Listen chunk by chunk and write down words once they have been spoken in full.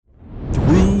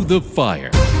the Fire.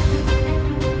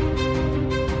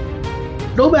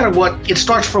 No matter what, it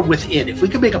starts from within. If we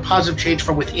can make a positive change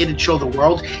from within and show the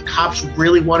world cops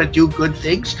really want to do good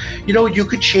things, you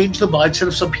could change the mindset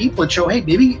of some people and show, hey,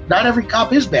 maybe not every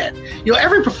cop is bad.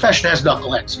 Every profession has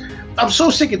knuckleheads. I'm so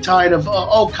sick and tired of,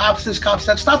 cops this, cops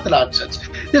that. Stop the nonsense.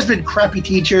 There's been crappy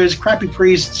teachers, crappy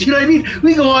priests, you know what I mean?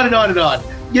 We go on and on and on,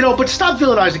 but stop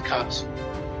villainizing cops.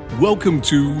 Welcome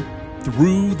to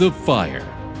Through the Fire,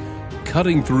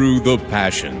 cutting through the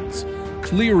passions,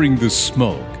 clearing the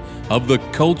smoke of the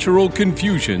cultural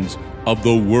confusions of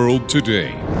the world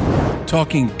today,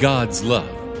 talking God's love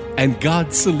and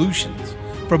God's solutions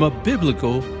from a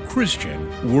biblical Christian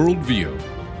worldview.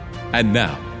 And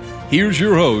now, here's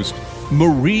your host,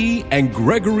 Marie and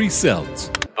Gregory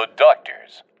Seltz. The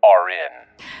doctors are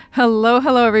in. Hello,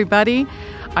 everybody.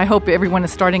 I hope everyone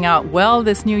is starting out well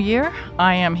this new year.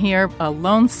 I am here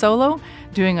alone solo,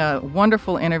 doing a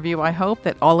wonderful interview I hope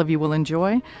that all of you will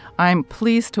enjoy. I'm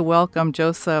pleased to welcome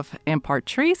Joseph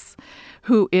Impartrice,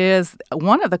 who is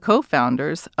one of the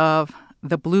co-founders of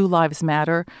the Blue Lives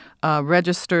Matter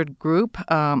registered group,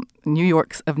 New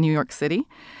York City.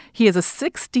 He is a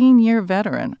 16-year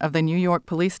veteran of the New York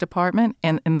Police Department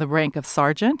and in the rank of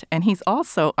sergeant. And he's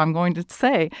also, I'm going to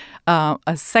say,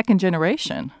 a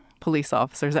second-generation police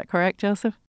officer. Is that correct,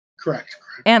 Joseph? Correct.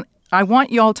 And I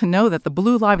want you all to know that the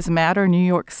Blue Lives Matter New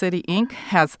York City, Inc.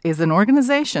 is an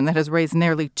organization that has raised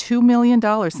nearly $2 million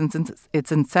since its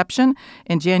inception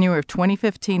in January of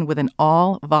 2015 with an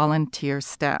all-volunteer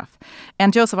staff.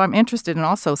 And Joseph, I'm interested in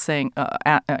also saying,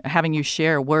 having you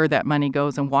share where that money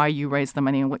goes and why you raise the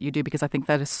money and what you do, because I think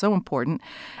that is so important.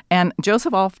 And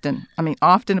Joseph often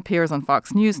appears on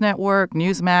Fox News Network,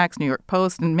 Newsmax, New York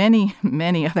Post, and many,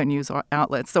 many other news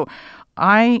outlets. So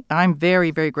I'm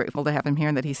very, very grateful to have him here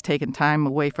and that he's taken time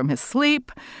away from his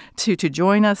sleep to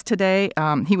join us today.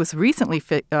 He was recently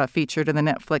featured in the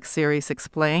Netflix series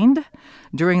Explained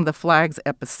during the Flags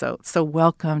episode. So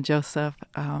welcome, Joseph,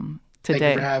 today. Thank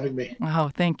you for having me.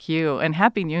 Oh, thank you. And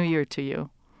Happy New Year to you.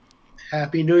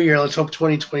 Happy New Year. Let's hope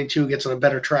 2022 gets on a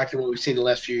better track than what we've seen the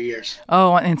last few years.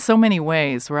 Oh, in so many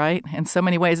ways, right? In so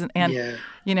many ways. And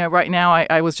yeah. Right now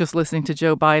I was just listening to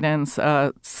Joe Biden's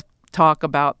talk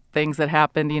about things that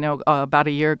happened, about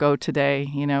a year ago today,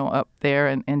 up there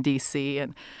in D.C.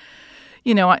 And,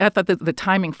 I thought that the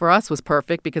timing for us was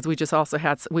perfect because we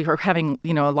were having,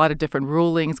 a lot of different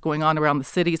rulings going on around the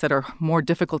cities that are more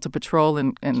difficult to patrol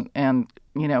and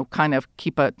kind of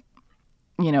keep a,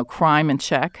 crime in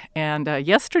check. And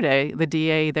yesterday, the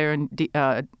DA there in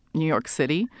New York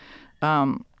City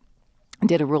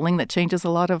did a ruling that changes a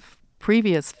lot of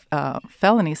previous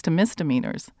felonies to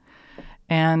misdemeanors.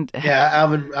 And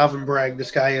Alvin Bragg,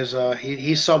 this guy is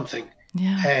he's something.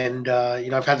 Yeah. And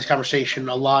I've had this conversation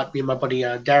a lot. Me and my buddy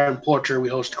Darren Porcher, we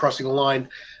host Crossing the Line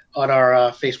on our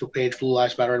Facebook page, Blue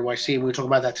Lives Matter NYC, and we were talking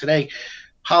about that today.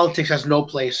 Politics has no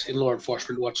place in law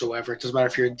enforcement whatsoever. It doesn't matter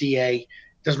if you're a DA, it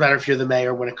doesn't matter if you're the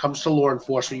mayor. When it comes to law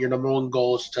enforcement, your number one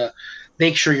goal is to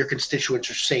make sure your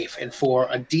constituents are safe. And for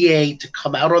a DA to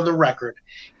come out on the record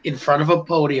in front of a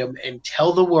podium and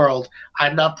tell the world,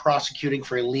 I'm not prosecuting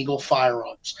for illegal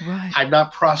firearms. Right. I'm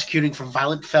not prosecuting for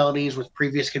violent felonies with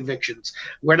previous convictions.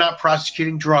 We're not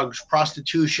prosecuting drugs,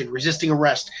 prostitution, resisting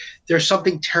arrest. There's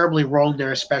something terribly wrong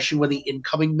there, especially when the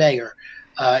incoming mayor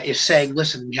is saying,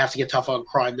 listen, we have to get tough on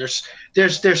crime. There's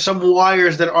some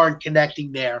wires that aren't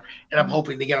connecting there, and I'm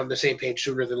hoping to get on the same page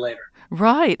sooner than later.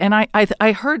 Right. And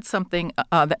I heard something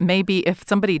that maybe if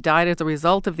somebody died as a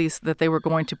result of these, that they were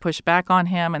going to push back on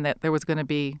him and that there was going to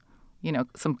be,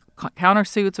 some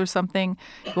countersuits or something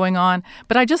going on.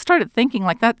 But I just started thinking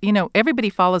like that, everybody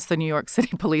follows the New York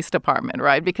City Police Department,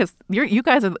 right? Because you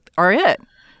guys are it.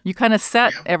 You kind of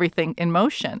set everything in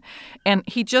motion. And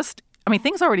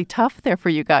things are already tough there for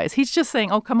you guys. He's just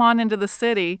saying, oh, come on into the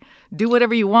city, do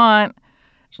whatever you want.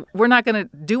 We're not going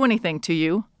to do anything to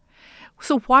you.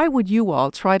 So why would you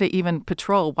all try to even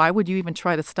patrol? Why would you even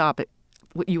try to stop it?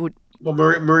 Well,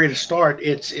 Marie, to start,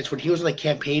 it's when he was on the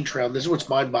campaign trail. This is what's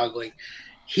mind-boggling.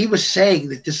 He was saying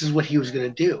that this is what he was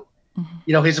going to do.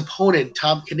 Mm-hmm. His opponent,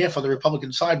 Tom Caniff on the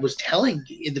Republican side, was telling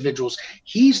individuals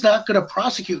he's not going to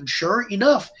prosecute. And sure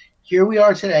enough, here we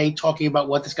are today talking about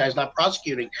what this guy's not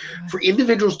prosecuting. Right. For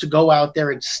individuals to go out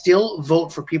there and still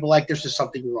vote for people like this is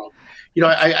something wrong.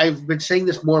 I've been saying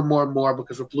this more and more and more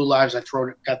because with Blue Lives, I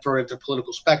got thrown into the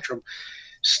political spectrum.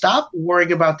 Stop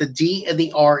worrying about the D and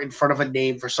the R in front of a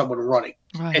name for someone running.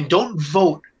 Right. And don't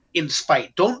vote in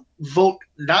spite. Don't vote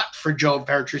not for Joe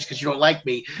Imperatrice because you don't like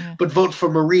me, but vote for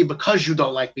Marie because you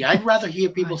don't like me. I'd rather hear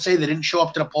people say they didn't show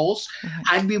up to the polls.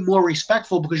 I'd be more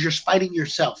respectful because you're spiting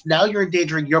yourself. Now you're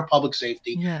endangering your public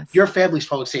safety, your family's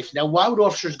public safety. Now, why would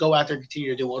officers go out there and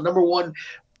continue to do? Well, number one,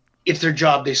 it's their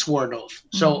job. They swore an oath.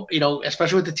 So,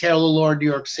 especially with the Taylor law in New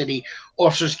York City,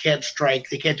 officers can't strike.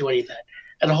 They can't do any of that.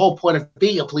 And the whole point of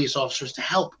being a police officer is to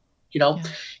help.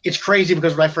 It's crazy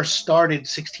because when I first started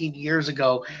 16 years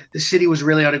ago, the city was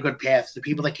really on a good path. The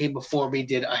people that came before me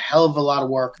did a hell of a lot of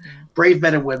work, brave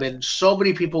men and women. So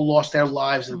many people lost their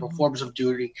lives in the performance of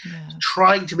duty,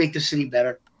 trying to make the city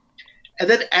better. And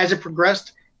then as it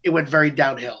progressed, it went very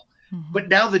downhill. But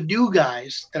now the new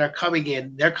guys that are coming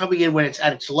in, they're coming in when it's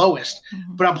at its lowest.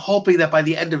 But I'm hoping that by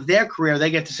the end of their career, they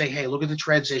get to say, hey, look at the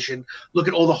transition. Look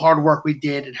at all the hard work we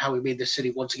did and how we made the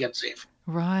city once again safe.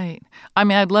 Right. I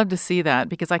mean, I'd love to see that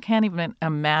because I can't even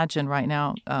imagine right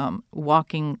now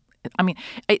walking. I mean,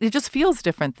 it just feels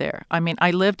different there. I mean,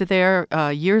 I lived there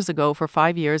years ago for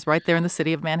 5 years, right there in the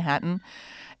city of Manhattan.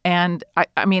 And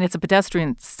I mean, it's a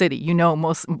pedestrian city.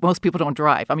 Most people don't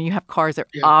drive. I mean, you have cars there,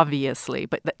 obviously,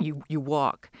 but you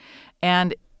walk.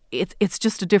 And it's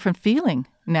just a different feeling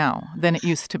now than it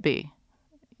used to be.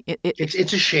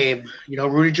 It's a shame.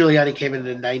 Rudy Giuliani came in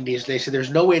the 90s. They said, there's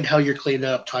no way in hell you're cleaning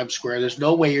up Times Square. There's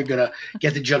no way you're going to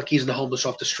get the junkies and the homeless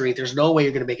off the street. There's no way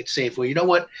you're going to make it safe. Well, you know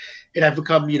what? And I've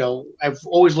become, I've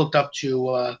always looked up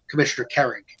to Commissioner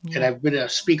Kerrig, and I've been a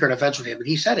speaker at events with him, and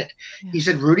he said it. He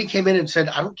said, Rudy came in and said,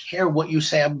 I don't care what you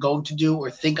say I'm going to do or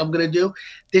think I'm going to do.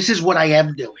 This is what I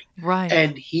am doing. Right.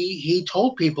 And he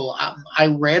told people, I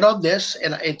ran on this,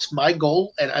 and it's my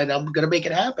goal, and I'm going to make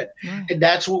it happen. Right. And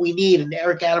that's what we need. And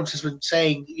Eric Adams has been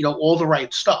saying, all the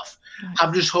right stuff. Right.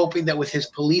 I'm just hoping that with his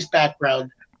police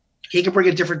background, he can bring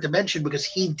a different dimension because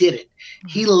he did it.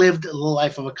 He lived the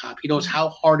life of a cop. He knows how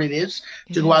hard it is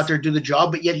to go out there and do the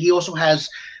job, but yet he also has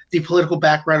the political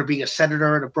background of being a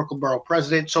senator and a Brooklyn borough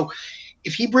president. So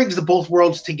if he brings the both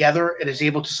worlds together and is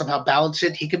able to somehow balance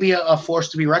it, he could be a force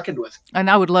to be reckoned with.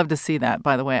 And I would love to see that,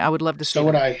 by the way. I would love to see that. So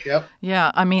would I, yep. Yeah,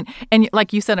 I mean, and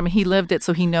like you said, he lived it,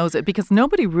 so he knows it, because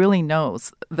nobody really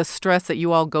knows the stress that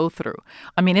you all go through.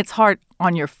 I mean, it's hard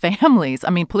on your families. I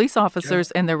mean, police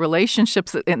officers and their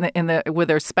relationships with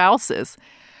their spouses,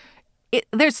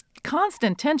 there's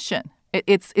constant tension.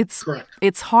 It's correct.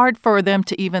 It's hard for them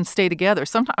to even stay together.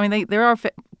 Sometimes, there are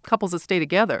couples that stay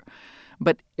together.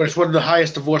 But it's one of the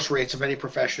highest divorce rates of any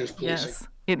profession is policing. Yes,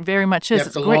 it very much is. You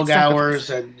have the long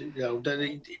hours, and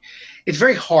it's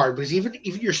very hard because even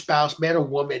your spouse, man or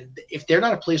woman, if they're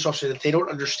not a police officer, if they don't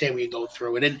understand what you go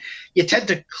through, and then you tend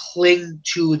to cling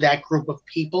to that group of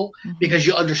people because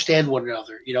you understand one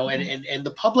another, and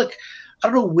the public. I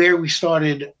don't know where we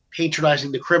started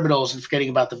patronizing the criminals and forgetting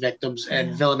about the victims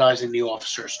and villainizing the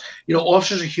officers.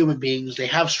 Officers are human beings; they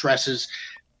have stresses.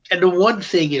 And the one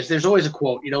thing is, there's always a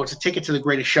quote, it's a ticket to the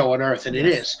greatest show on earth, and it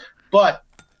is. But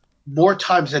more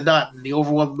times than not, in the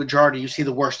overwhelming majority, you see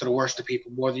the worst of the worst of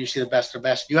people more than you see the best of the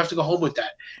best. You have to go home with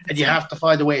that, and you have to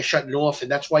find a way of shutting it off. And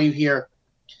that's why you hear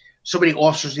so many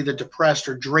officers either depressed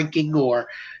or drinking or,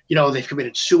 they've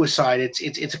committed suicide.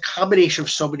 It's a combination of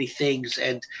so many things.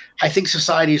 And I think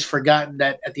society has forgotten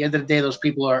that at the end of the day, those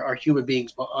people are human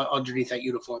beings underneath that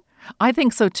uniform. I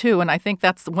think so, too. And I think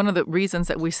that's one of the reasons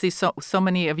that we see so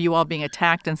many of you all being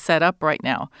attacked and set up right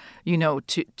now,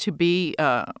 to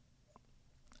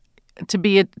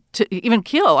even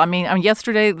kill. I mean,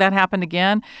 yesterday that happened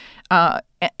again.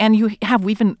 And you have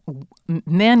even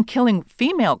men killing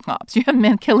female cops. You have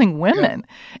men killing women,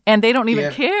 and they don't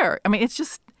even care. I mean, it's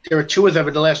just... There were 2 of them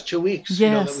in the last 2 weeks.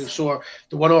 Yes. That we saw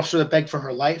the one officer that begged for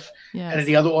her life, and then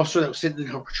the other officer that was sitting in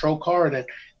her patrol car. And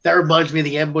that reminds me of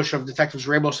the ambush of Detectives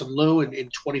Ramos and Liu in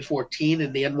 2014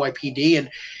 in the NYPD. And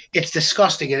it's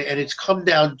disgusting. And it's come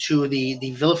down to the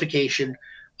vilification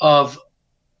of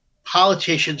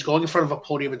politicians going in front of a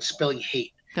podium and spilling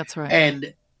hate. That's right.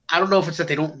 And I don't know if it's that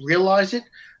they don't realize it,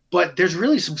 but there's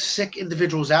really some sick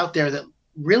individuals out there that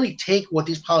really take what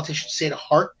these politicians say to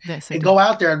heart and go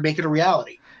out there and make it a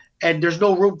reality. And there's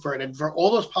no room for it. And for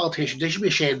all those politicians, they should be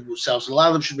ashamed of themselves. A lot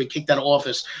of them should be kicked out of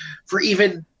office for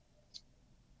even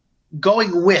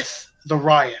going with the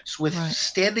riots, with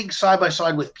standing side by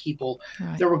side with people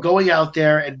that were going out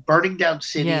there and burning down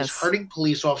cities, hurting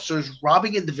police officers,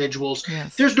 robbing individuals.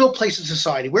 There's no place in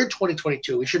society. We're in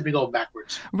 2022. We shouldn't be going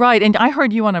backwards. Right. And I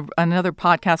heard you on another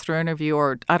podcast or interview,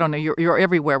 or I don't know, you're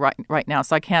everywhere right now,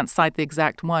 so I can't cite the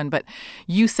exact one. But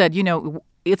you said,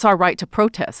 it's our right to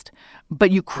protest.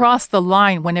 But you cross the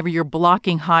line whenever you're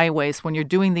blocking highways, when you're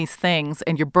doing these things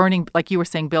and you're burning, like you were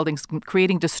saying, buildings,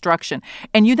 creating destruction.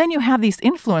 And then you have these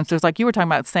influencers, like you were talking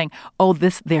about, saying, oh,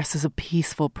 this is a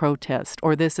peaceful protest,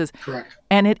 or this is. Correct.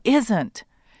 And it isn't.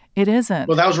 It isn't.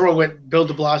 Well, that was wrong with Bill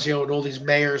de Blasio and all these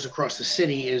mayors across the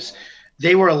city, is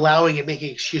they were allowing and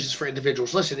making excuses for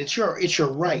individuals. Listen, it's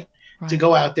your right to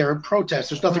go out there and protest.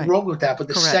 There's nothing wrong with that. But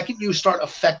the second you start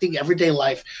affecting everyday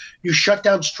life, you shut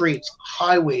down streets,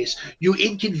 highways, you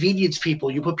inconvenience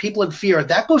people, you put people in fear,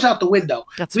 that goes out the window.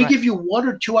 We give you 1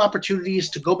 or 2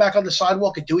 opportunities to go back on the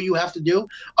sidewalk and do what you have to do.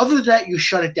 Other than that, you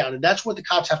shut it down. And that's what the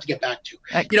cops have to get back to.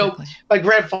 Exactly. You know, my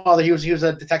grandfather, he was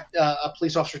a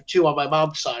police officer too on my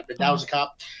mom's side, but now he's a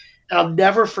cop. And I'll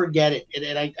never forget it.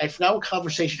 And I forgot what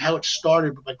conversation, how it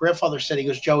started, but my grandfather said, he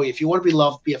goes, Joey, if you want to be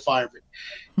loved, be a fireman.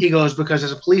 He goes, because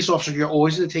as a police officer, you're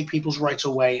always going to take people's rights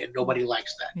away, and nobody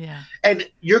likes that. Yeah. And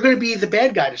you're going to be the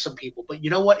bad guy to some people. But you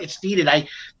know what? It's needed.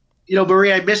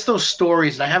 Marie, I miss those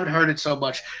stories, and I haven't heard it so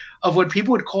much, of when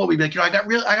people would call me, like, I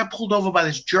got pulled over by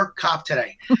this jerk cop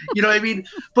today. You know what I mean?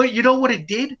 But you know what it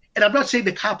did? And I'm not saying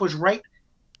the cop was right.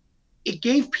 It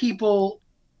gave people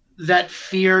that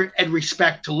fear and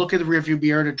respect to look in the rearview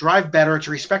mirror, to drive better,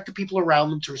 to respect the people around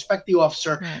them, to respect the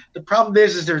officer. Right. The problem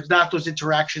is there's not those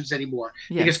interactions anymore,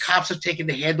 because cops have taken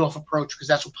the handoff approach, because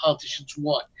that's what politicians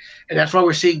want. And that's why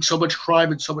we're seeing so much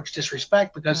crime and so much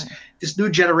disrespect, because this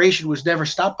new generation was never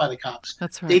stopped by the cops.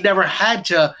 That's right. They never had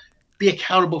to be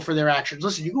accountable for their actions.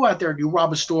 Listen, you go out there and you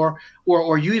rob a store,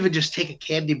 or you even just take a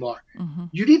candy bar. Mm-hmm.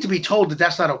 You need to be told that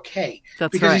that's not okay.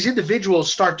 Because these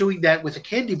individuals start doing that with a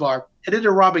candy bar, and then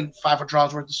they're robbing $500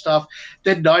 worth of stuff,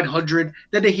 then $900.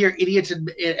 Then they hear idiots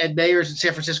and mayors in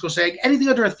San Francisco saying anything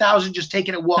under $1,000, just take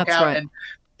it and walk out. Right. And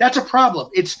that's a problem.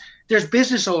 There's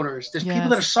business owners, there's people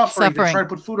that are suffering. They're trying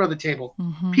to put food on the table.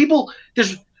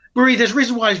 Mm-hmm. Marie, there's a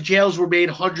reason why jails were made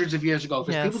hundreds of years ago,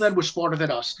 because people then were smarter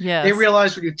than us. Yes. They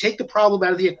realized when you take the problem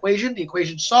out of the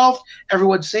equation's solved,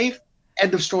 everyone's safe,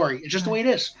 end of story. It's just the way it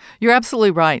is. You're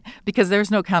absolutely right, because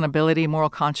there's no accountability. Moral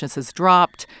conscience has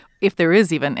dropped, if there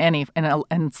is even any,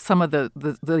 and some of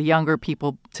the younger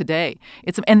people today.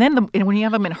 And when you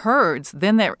have them in herds,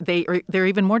 then they're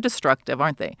even more destructive,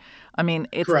 aren't they? I mean,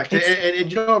 it's correct. And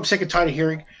you know, I'm sick and tired of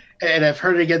hearing. And I've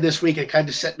heard it again this week. It kind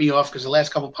of set me off, because the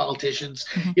last couple of politicians,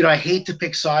 I hate to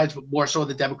pick sides, but more so on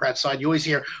the Democrat side. You always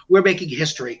hear, we're making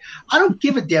history. I don't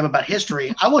give a damn about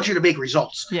history. I want you to make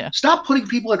results. Yeah. Stop putting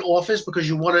people in office because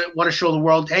you want to show the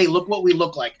world, hey, look what we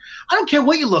look like. I don't care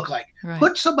what you look like. Right.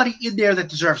 Put somebody in there that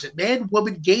deserves it. Man,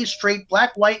 woman, gay, straight,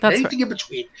 black, white, anything in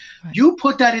between. Right. You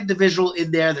put that individual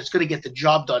in there that's going to get the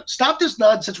job done. Stop this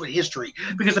nonsense with history,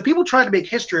 because the people trying to make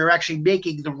history are actually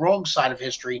making the wrong side of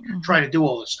history, trying to do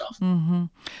all this stuff. Mm-hmm.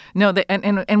 No,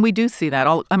 and we do see that.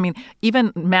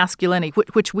 Even masculinity,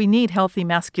 which we need healthy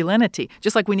masculinity,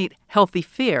 just like we need healthy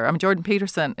fear. Jordan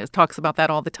Peterson talks about that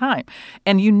all the time,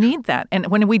 and you need that. And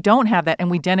when we don't have that,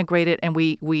 and we denigrate it, and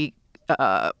we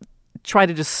try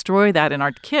to destroy that in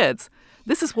our kids,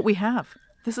 this is what we have.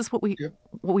 This is what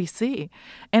we see,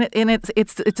 and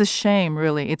it's a shame,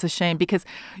 really. It's a shame, because,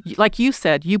 like you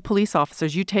said, you police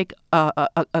officers, you take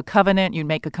a covenant, you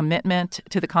make a commitment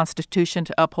to the Constitution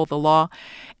to uphold the law,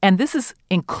 and this is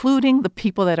including the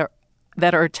people that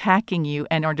are attacking you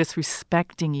and are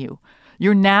disrespecting you.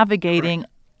 You're navigating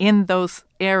in those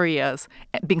areas,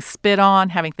 being spit on,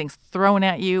 having things thrown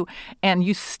at you, and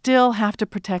you still have to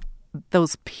protect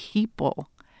those people.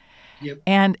 Yep.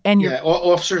 And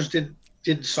officers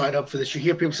didn't sign up for this. You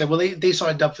hear people say, well, they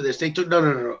signed up for this. They took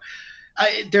no.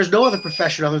 There's no other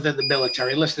profession other than the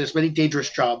military. Listen, there's many dangerous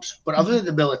jobs, but other than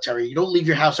the military, you don't leave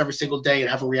your house every single day and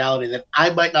have a reality that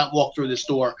I might not walk through this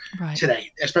door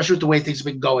today, especially with the way things have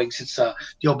been going since the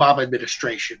Obama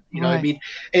administration. You know what I mean?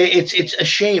 It's a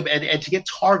shame, and to get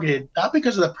targeted, not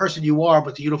because of the person you are,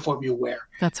 but the uniform you wear.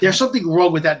 There's something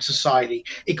wrong with that in society.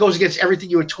 It goes against everything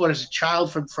you were taught as a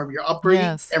child from your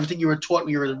upbringing, everything you were taught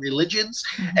when you were in religions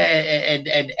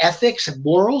and ethics and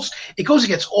morals. It goes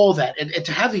against all that. And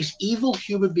to have these evil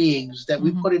human beings that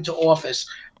we put into office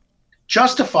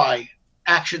justify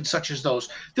actions such as those,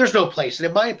 there's no place. And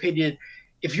in my opinion,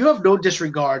 if you have no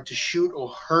disregard to shoot or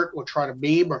hurt or try to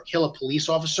maim or kill a police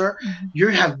officer, you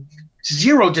have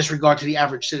zero disregard to the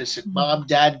average citizen, mom,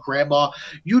 dad, grandma,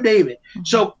 you name it.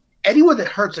 So anyone that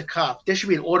hurts a cop, there should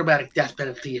be an automatic death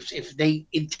penalty if they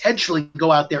intentionally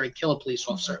go out there and kill a police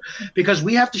officer, because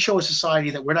we have to show a society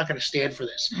that we're not going to stand for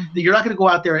this. That you're not going to go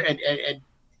out there and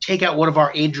take out one of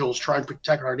our angels trying to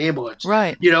protect our neighborhoods.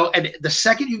 Right. And the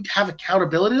second you have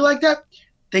accountability like that,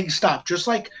 things stop. Just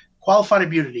like qualified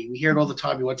immunity. We hear it all the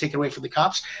time. You want to take it away from the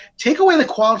cops? Take away the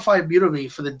qualified immunity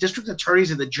for the district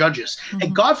attorneys and the judges.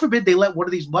 And God forbid they let one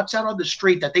of these mutts out on the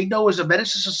street that they know is a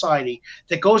menace to society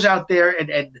that goes out there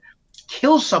and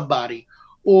kills somebody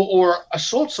or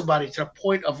assaults somebody to the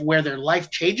point of where their life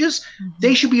changes.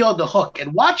 They should be on the hook.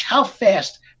 And watch how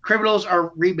fast criminals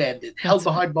are remanded, held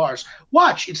behind bars.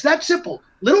 Watch. It's that simple.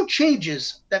 Little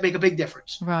changes that make a big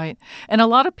difference. Right. And a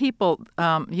lot of people,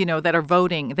 that are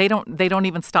voting, they don't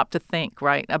even stop to think,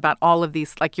 right, about all of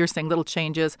these, like you're saying, little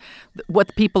changes,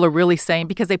 what people are really saying,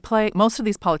 because most of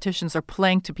these politicians are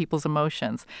playing to people's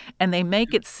emotions, and they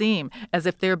make it seem as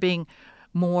if they're being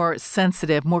more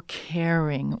sensitive, more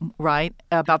caring, right,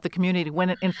 about the community,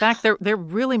 when in fact they're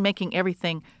really making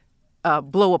everything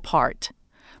blow apart.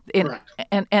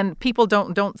 And people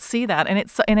don't see that,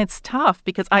 and it's tough,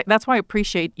 because that's why I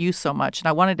appreciate you so much, and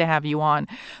I wanted to have you on,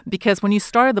 because when you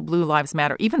started the Blue Lives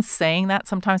Matter, even saying that,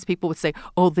 sometimes people would say,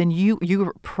 "Oh, then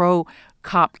you're pro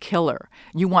cop killer.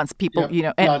 You want people,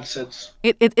 and nonsense."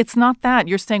 It's not that.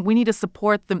 You're saying we need to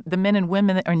support the men and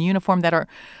women that are in uniform that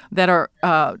are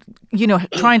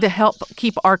trying to help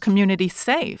keep our community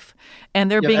safe, and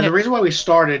they're being. And the reason why we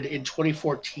started in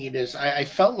 2014 is I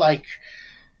felt like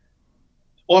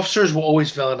officers were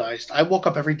always villainized. I woke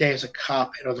up every day as a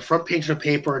cop, and on the front page of the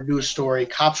paper, a news story,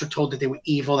 cops were told that they were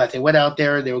evil, that they went out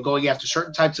there and they were going after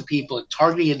certain types of people and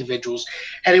targeting individuals,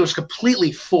 and it was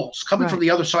completely false. Coming from the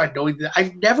other side, knowing that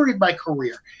I've never in my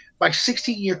career, my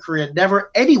 16-year career,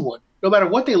 never anyone, no matter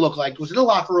what they look like, was in the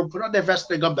locker room, put on their vest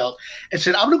and their gun belt, and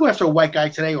said, "I'm going to go after a white guy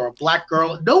today or a black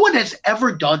girl." No one has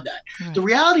ever done that. Right. The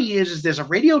reality is there's a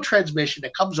radio transmission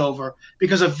that comes over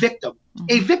because a victim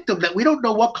that we don't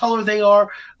know what color they are,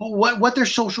 what their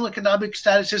social economic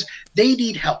status is, they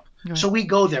need help. Right. So we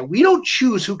go there. We don't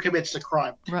choose who commits the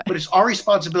crime, but it's our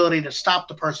responsibility to stop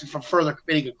the person from further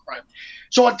committing a crime.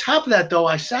 So on top of that, though,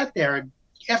 I sat there, and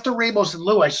after Ramos and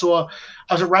Lou, I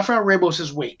was at Rafael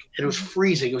Ramos's wake, and it was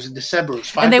freezing. It was in December. It was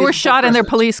 5 days and they were shot Christmas. In their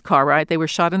police car, right? They were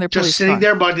shot in their police car. Just sitting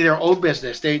there minding their own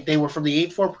business. They were from the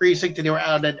 8-4 precinct, and they were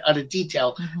out on a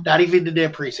detail, not even in their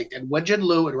precinct. And Wenjin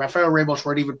Liu and Rafael Ramos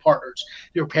weren't even partners.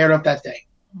 They were paired up that day.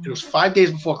 It was 5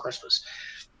 days before Christmas.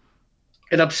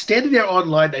 And I'm standing there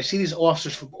online, and I see these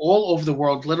officers from all over the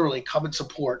world literally come and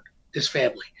support this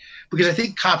family, because I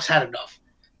think cops had enough.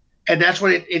 And that's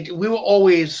what we were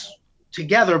always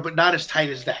together, but not as tight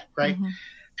as that, right?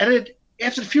 And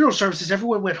after the funeral services,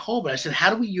 everyone went home, and I said, "How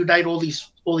do we unite all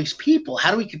these people?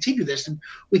 How do we continue this?" And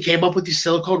we came up with these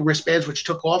silicone wristbands, which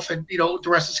took off, and the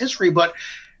rest is history. But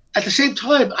at the same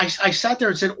time, I sat there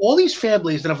and said, all these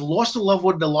families that have lost a loved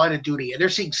one in the line of duty, and they're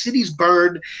seeing cities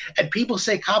burn, and people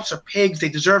say cops are pigs, they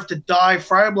deserve to die,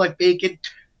 fry them like bacon.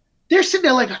 They're sitting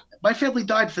there like, my family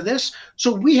died for this.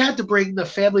 So we had to bring the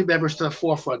family members to the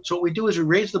forefront. So what we do is we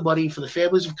raise the money for the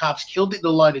families of cops killed in the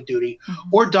line of duty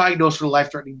or diagnosed with a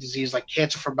life-threatening disease like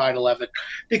cancer from 9/11.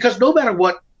 Because no matter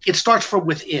what, it starts from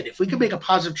within. If we can make a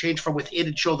positive change from within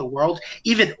and show the world,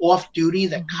 even off duty,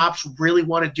 that cops really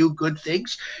want to do good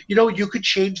things, you could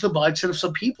change the mindset of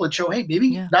some people and show, hey,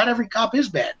 maybe not every cop is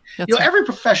bad. Every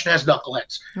profession has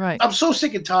knuckleheads. Right. I'm so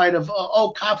sick and tired of,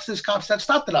 cops this, cops that.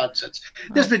 Stop the nonsense.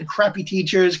 Right. There's been crappy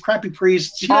teachers, crappy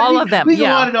priests. All of them. We go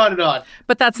on and on and on.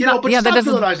 But that's not. But that stop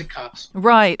doesn't villainizing cops.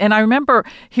 Right. And I remember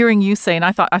hearing you say, and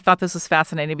I thought this was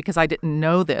fascinating because I didn't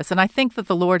know this, and I think that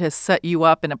the Lord has set you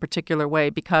up in a particular way,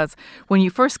 because when you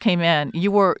first came in, you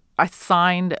were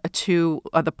assigned to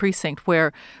the precinct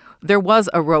where there was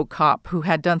a rogue cop who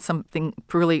had done something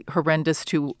really horrendous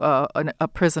to a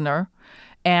prisoner.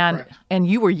 And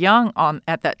you were young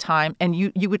at that time, and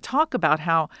you would talk about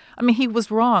how, he was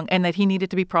wrong and that he needed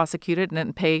to be prosecuted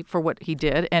and pay for what he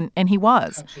did, and he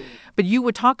was. Absolutely. But you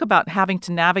would talk about having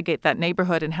to navigate that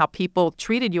neighborhood and how people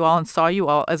treated you all and saw you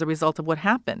all as a result of what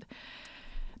happened.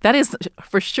 That is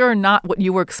for sure not what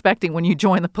you were expecting when you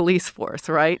joined the police force,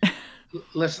 right?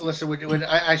 Listen. When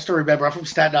I still remember, I'm from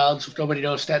Staten Island. So if nobody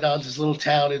knows, Staten Island is a little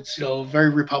town. It's very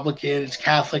Republican. It's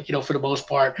Catholic, for the most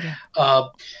part. Yeah.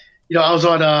 I was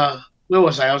on where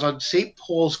was I? I was on St.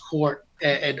 Paul's Court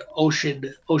and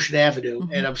Ocean Avenue,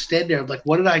 and I'm standing there. I'm like,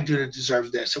 what did I do to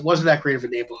deserve this? It wasn't that great of a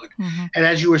neighborhood. And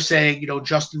as you were saying,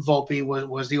 Justin Volpe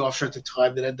was the officer at the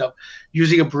time that ended up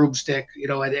using a broomstick,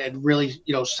 and really,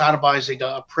 sodomizing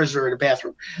a prisoner in a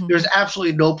bathroom. There's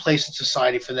absolutely no place in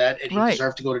society for that, and he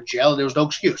deserved to go to jail, and there was no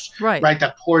excuse. Right?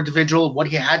 That poor individual, what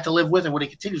he had to live with and what he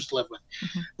continues to live with.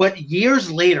 But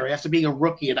years later, after being a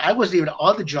rookie, and I wasn't even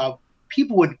on the job,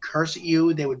 people would curse at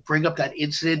you. They would bring up that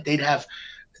incident. They'd have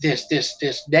this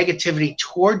negativity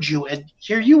towards you, and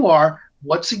here you are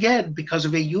once again, because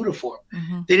of a uniform.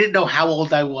 Mm-hmm. They didn't know how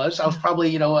old I was. I was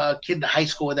probably, a kid in high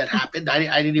school when that happened. I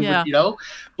didn't even, Yeah.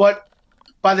 but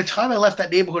by the time I left that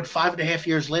neighborhood 5.5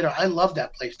 years later, I loved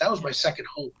that place. That was my second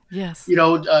home. Yes.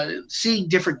 Seeing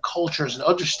different cultures and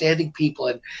understanding people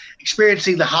and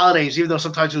experiencing the holidays, even though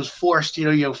sometimes it was forced,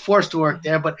 forced to work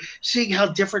there, but seeing how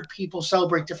different people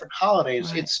celebrate different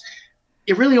holidays, Right.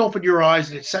 it really opened your eyes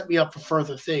and it set me up for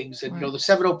further things. And, Right. the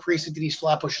 7-0 precinct in East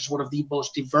Flatbush is one of the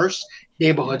most diverse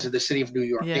neighborhoods Yes. in the city of New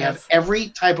York. Yes. They have every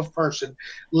type of person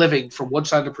living from one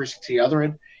side of the precinct to the other.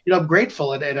 And, I'm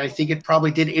grateful. And I think it probably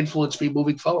did influence me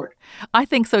moving forward. I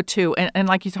think so, too. And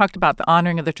like you talked about, the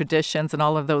honoring of the traditions and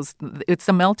all of those, it's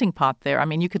a melting pot there. I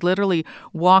mean, you could literally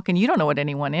walk and you don't know what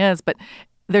anyone is, but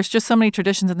there's just so many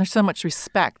traditions and there's so much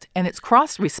respect, and it's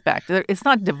cross respect. It's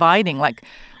not dividing like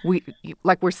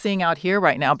we're seeing out here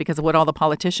right now because of what all the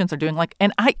politicians are doing.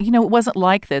 And it wasn't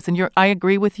like this. And I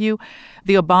agree with you.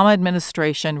 The Obama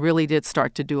administration really did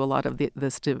start to do a lot of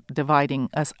this dividing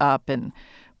us up and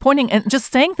pointing and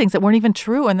just saying things that weren't even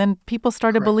true, and then people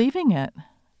started Correct. believing it.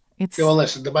 Well,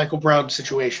 listen, the Michael Brown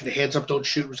situation, the hands up, don't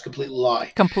shoot, was a complete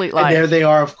lie. Complete lie. And there they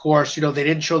are, of course. They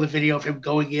didn't show the video of him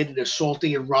going in and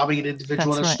assaulting and robbing an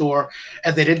individual in a store.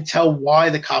 And they didn't tell why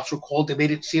the cops were called. They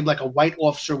made it seem like a white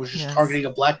officer was just targeting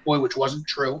a black boy, which wasn't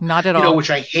true. Not at all.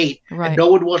 Which I hate. Right. And no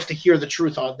one wants to hear the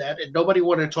truth on that. And nobody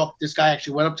wanted to talk. This guy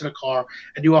actually went up to the car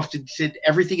and the officer did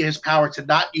everything in his power to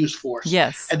not use force.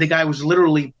 Yes. And the guy was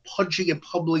literally punching and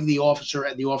pummeling the officer,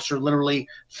 and the officer literally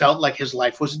felt like his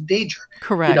life was in danger.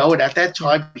 Correct. And at that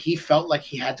time, he felt like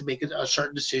he had to make a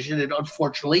certain decision. And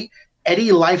unfortunately,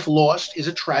 any life lost is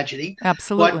a tragedy.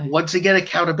 Absolutely. But once again,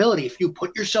 accountability. If you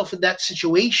put yourself in that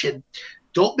situation,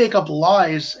 don't make up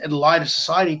lies and lie to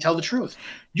society. Tell the truth.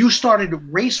 You started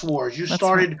race wars. You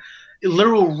started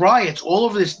literal riots all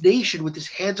over this nation with this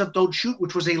hands up, don't shoot,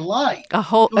 which was a lie. A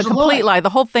complete lie. The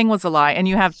whole thing was a lie. And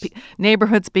you have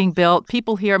neighborhoods being built.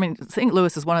 People here, St.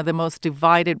 Louis is one of the most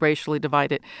racially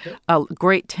divided,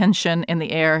 great tension in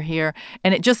the air here.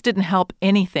 And it just didn't help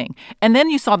anything. And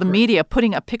then you saw the media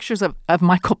putting up pictures of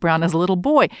Michael Brown as a little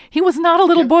boy. He was not a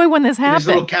little boy when this happened. His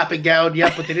little cap and gown,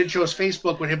 but they didn't show his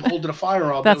Facebook when him holding a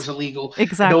firearm. That was illegal.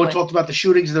 Exactly. No one talked about the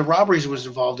shootings and the robberies he was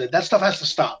involved in. That stuff has to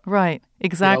stop. Right.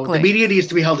 Exactly. The media needs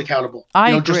to be held accountable. I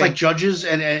agree. Just like judges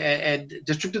and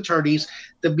district attorneys,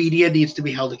 the media needs to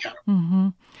be held accountable. Mm-hmm.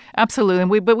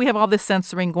 Absolutely. But we have all this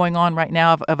censoring going on right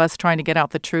now of us trying to get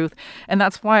out the truth. And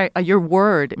that's why your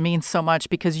word means so much,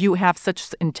 because you have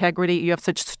such integrity, you have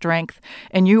such strength,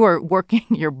 and you are working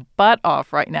your butt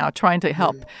off right now trying to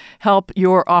help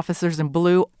your officers in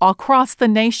blue across the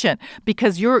nation,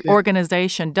 because your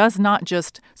organization does not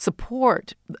just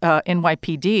support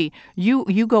NYPD.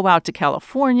 You go out to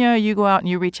California, you go out and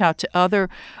you reach out to other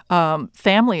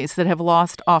families that have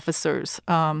lost officers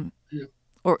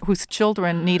or whose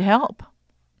children need help.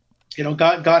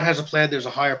 God has a plan. There's a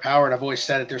higher power, and I've always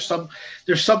said it.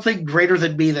 There's something greater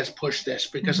than me that's pushed this,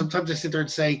 because sometimes I sit there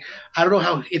and say, I don't know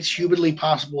how it's humanly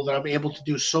possible that I'm able to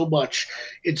do so much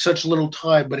in such little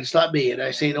time, but it's not me. And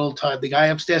I say it all the time. The guy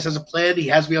upstairs has a plan. He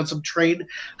has me on some train.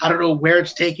 I don't know where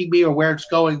it's taking me or where it's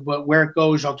going, but where it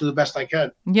goes, I'll do the best I can.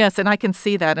 Yes, and I can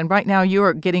see that. And right now you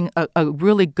are getting a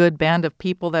really good band of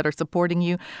people that are supporting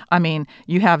you.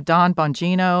 You have Don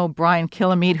Bongino, Brian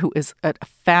Kilmeade, who is a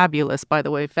fabulous, by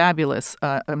the way,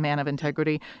 a man of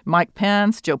integrity, Mike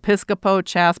Pence, Joe Piscopo,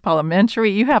 Chaz Parliamentary.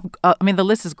 You have, the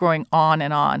list is growing on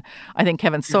and on. I think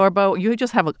Kevin Sorbo. You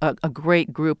just have a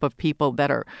great group of people that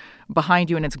are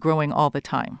behind you, and it's growing all the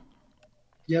time.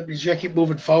 Yeah, because you got to keep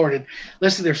moving forward. And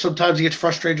listen, there's sometimes you get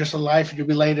frustrated just in life, and you'll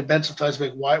be laying in bed sometimes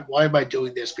like, why am I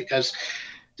doing this? Because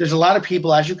there's a lot of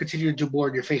people, as you continue to do more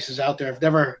and your face is out there, I've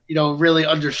never, really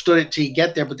understood it till you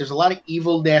get there, but there's a lot of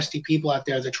evil, nasty people out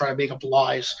there that try to make up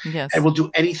lies and will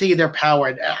do anything in their power.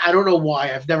 And I don't know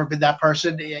why. I've never been that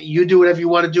person. You do whatever you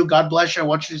want to do. God bless you. I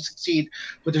want you to succeed.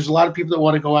 But there's a lot of people that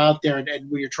want to go out there, and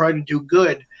when you're trying to do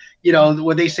good,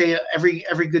 when they say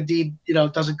every good deed,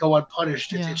 doesn't go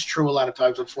unpunished, it's true a lot of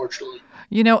times, unfortunately.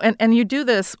 And you do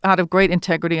this out of great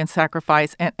integrity and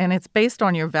sacrifice, and it's based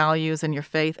on your values and your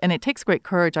faith. And it takes great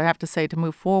courage, I have to say, to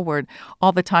move forward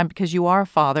all the time, because you are a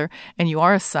father and you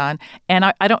are a son. And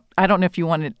I don't know if you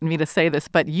wanted me to say this,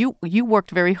 but you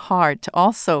worked very hard to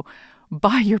also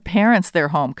buy your parents their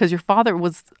home, because your father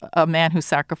was a man who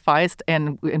sacrificed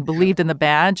and believed in the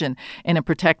badge and in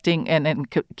protecting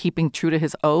and keeping true to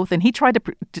his oath. And he tried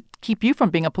to keep you from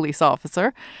being a police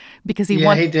officer because he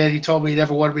he did. He told me he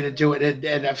never wanted me to do it.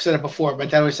 And I've said it before. My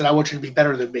dad always said, I want you to be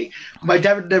better than me. My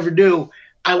dad never knew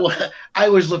I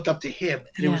always looked up to him,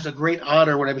 and it Yeah. was a great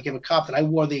honor when I became a cop that I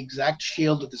wore the exact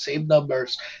shield with the same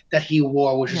numbers that he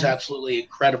wore, which is Yes. absolutely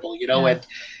incredible. Yeah.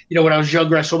 And when I was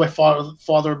younger, I saw my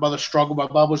father and mother struggle. My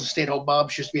mom was a stay-at-home mom;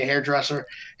 she used to be a hairdresser,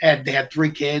 and they had 3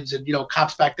 kids. And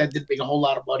cops back then didn't make a whole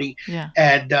lot of money. Yeah.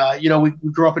 And we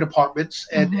grew up in apartments,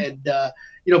 and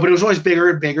but it was always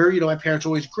bigger and bigger. My parents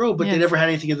always grew, but Yes. they never had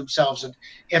anything in themselves. And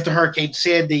after Hurricane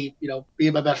Sandy, me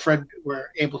and my best friend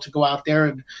were able to go out there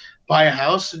and buy a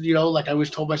house. And, like I always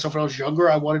told myself when I was younger,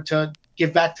 I wanted to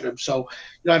give back to them. So,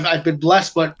 I've been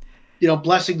blessed, but,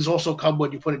 blessings also come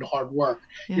when you put in hard work.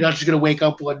 Yeah. You're not just going to wake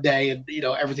up one day and,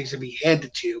 everything's going to be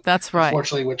handed to you. That's right.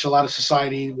 Unfortunately, which a lot of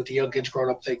society with the young kids growing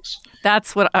up thinks.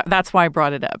 That's why I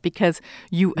brought it up, because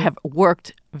you have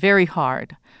worked very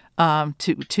hard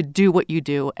to do what you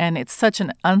do, and it's such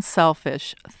an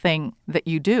unselfish thing that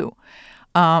you do.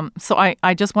 So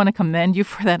I just want to commend you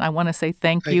for that. I want to say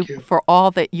thank you for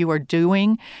all that you are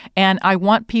doing. And I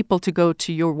want people to go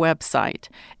to your website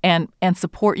and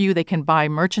support you. They can buy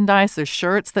merchandise. There's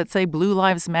shirts that say Blue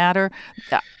Lives Matter.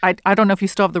 I don't know if you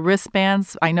still have the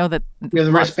wristbands. I know that we have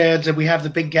the wristbands, and we have the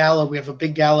big gala. We have a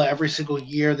big gala every single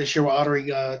year. This year we're honoring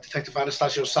Detective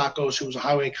Anastasio Sakos, who was a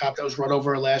highway cop that was run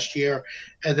over last year.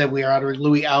 And then we are honoring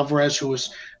Louis Alvarez, who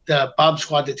was the bomb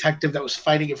squad detective that was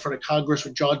fighting in front of Congress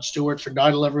with Jon Stewart for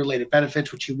 9/11 related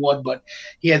benefits, which he won, but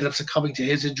he ended up succumbing to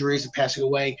his injuries and passing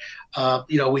away.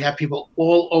 We have people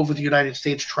all over the United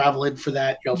States travel in for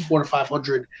that. 400 to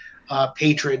 500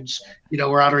 patrons.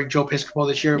 We're honoring Joe Piscopo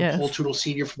this year, Yes. Paul Tootle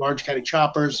Sr. from Orange County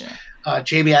Choppers.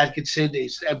 Jamie Atkinson,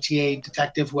 he's an MTA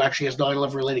detective who actually has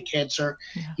 9/11 related cancer.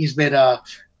 Yeah. He's been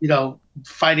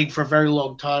fighting for a very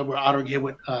long time. We're honoring him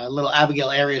with little Abigail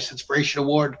Arias Inspiration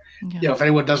Award. Yeah. If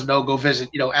anyone doesn't know, go visit,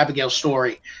 Abigail's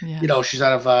story. Yes. She's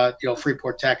out of,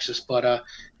 Freeport, Texas. But,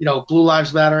 Blue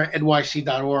Lives Matter,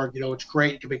 NYC.org. It's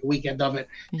great. You can make a weekend of it.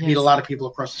 You meet a lot of people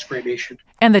across this great nation.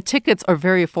 And the tickets are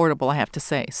very affordable, I have to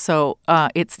say. So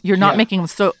you're not making them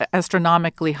so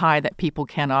astronomically high that people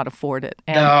cannot afford it.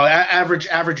 And no,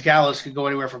 average galas can go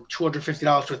anywhere from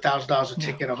 $250 to $1,000 a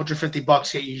ticket.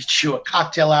 $150 get you a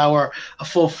cocktail hour, a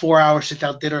full 4-hour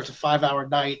sit-down dinner. It's a 5-hour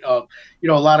night. A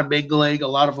lot of mingling, a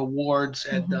lot of awards,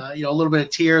 and a little bit of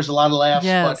tears, a lot of laughs.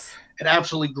 Yes. But an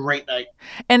absolutely great night.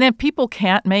 And if people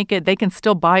can't make it, they can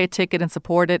still buy a ticket and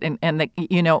support it, and or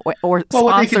well, what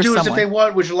they sponsor can do someone. is, if they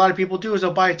want, which a lot of people do, is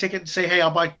they'll buy a ticket and say, "Hey, I'll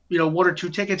buy 1 or 2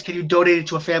 tickets. Can you donate it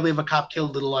to a family of a cop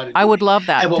killed in the line of duty?" I would love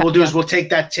that. And what we'll do is we'll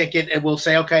take that ticket and we'll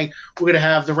say, "Okay, we're going to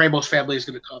have the Ramos family is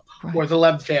going to come, Right. or the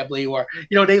Lem family, or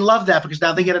they love that because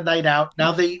now they get a night out.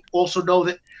 Now they also know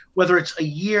that whether it's a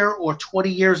year or 20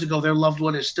 years ago, their loved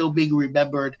one is still being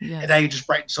remembered, Yes. and now you just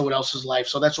brighten someone else's life.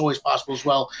 So that's always possible as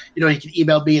well. You can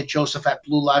email me at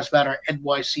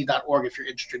joseph@bluelivesmatternyc.org if you're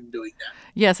interested in doing that.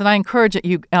 Yes, and I encourage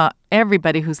you,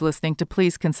 everybody who's listening, to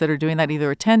please consider doing that,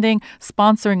 either attending,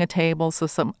 sponsoring a table so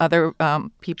some other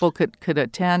people could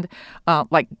attend,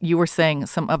 like you were saying,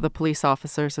 some of the police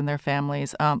officers and their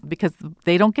families, because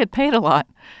they don't get paid a lot.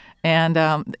 And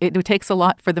it takes a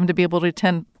lot for them to be able to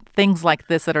attend things like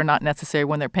this that are not necessary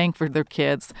when they're paying for their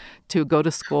kids to go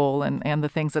to school and the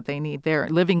things that they need there.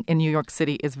 Living in New York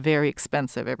City is very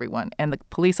expensive, everyone, and the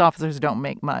police officers don't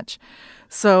make much.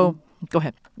 So go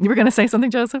ahead. You were going to say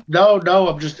something, Joseph? No,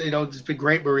 I'm just, it's been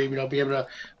great, Marie, be able to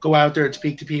go out there and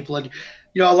speak to people. And,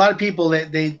 a lot of people,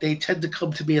 they tend to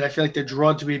come to me, and I feel like they're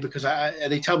drawn to me because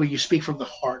they tell me you speak from the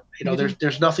heart.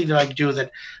 There's nothing that I do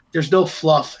that there's no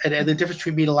fluff. And the difference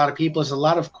between me and a lot of people is a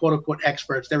lot of quote unquote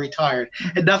experts, they're retired.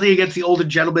 And nothing against the older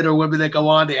gentlemen or women that go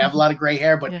on. They have a lot of gray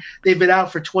hair, but they've been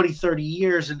out for 20, 30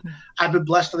 years. And I've been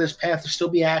blessed on this path to still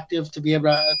be active, to be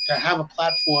able to have a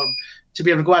platform, to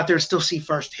be able to go out there and still see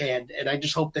firsthand. And I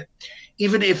just hope that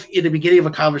even if in the beginning of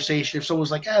a conversation, if someone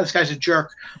was like, this guy's a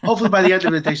jerk, hopefully by the end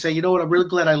of it, they say, you know what, I'm really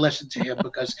glad I listened to him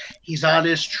because he's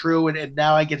honest, true, and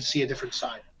now I get to see a different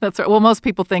side. That's right. Well, most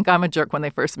people think I'm a jerk when they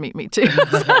first meet me, too.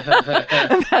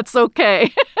 And that's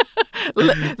okay.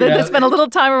 They spend a little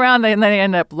time around and they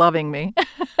end up loving me.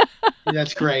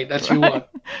 That's great. That's what you want.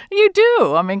 You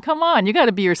do. I mean, come on. You got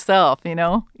to be yourself,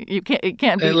 You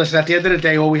can't be. And listen, at the end of the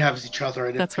day, all we have is each other.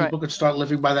 And That's if people right. could start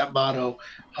living by that motto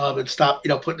and stop,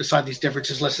 putting aside these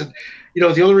differences. Listen, the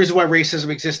only reason why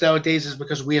racism exists nowadays is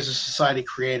because we as a society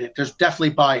create it. There's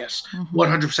definitely bias.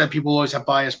 100% people always have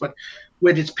bias. But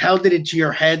when it's pounded into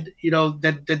your head,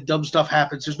 then dumb stuff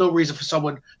happens. There's no reason for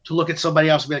someone to look at somebody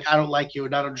else and be like, I don't like you,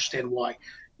 and not understand why.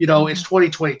 It's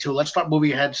 2022. Let's start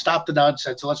moving ahead. Stop the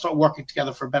nonsense, and let's start working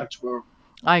together for a better tomorrow.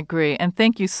 I agree. And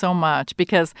thank you so much,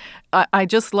 because I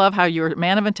just love how you're a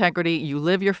man of integrity. You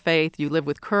live your faith. You live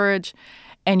with courage.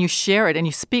 and you share it and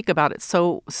you speak about it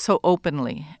so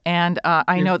openly. And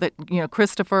I know that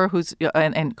Christopher, who's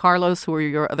and Carlos, who are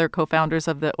your other co-founders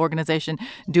of the organization,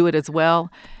 do it as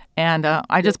well. And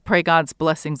I just pray God's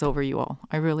blessings over you all.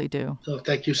 I really do. So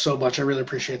thank you so much. I really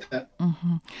appreciate that.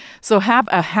 Mm-hmm. So have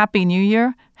a happy New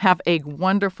Year. Have a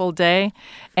wonderful day.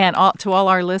 And to all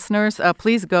our listeners,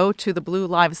 please go to the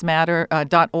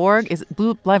BlueLivesMatter.org. Is it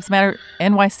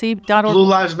BlueLivesMatterNYC.org?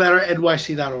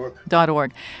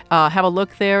 BlueLivesMatterNYC.org. Have a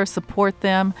look there. Support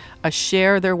them.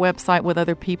 Share their website with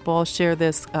other people. Share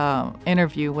this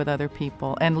interview with other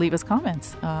people. And leave us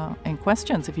comments and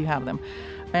questions if you have them.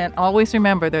 And always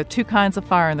remember, there are two kinds of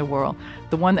fire in the world,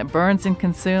 the one that burns and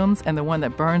consumes and the one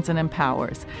that burns and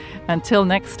empowers. Until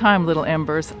next time, little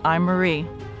embers, I'm Marie,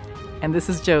 and this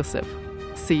is Joseph.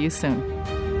 See you soon.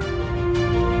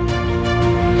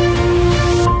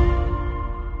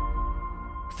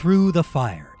 Through the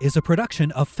Fire is a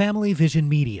production of Family Vision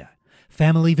Media,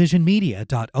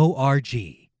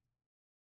 familyvisionmedia.org.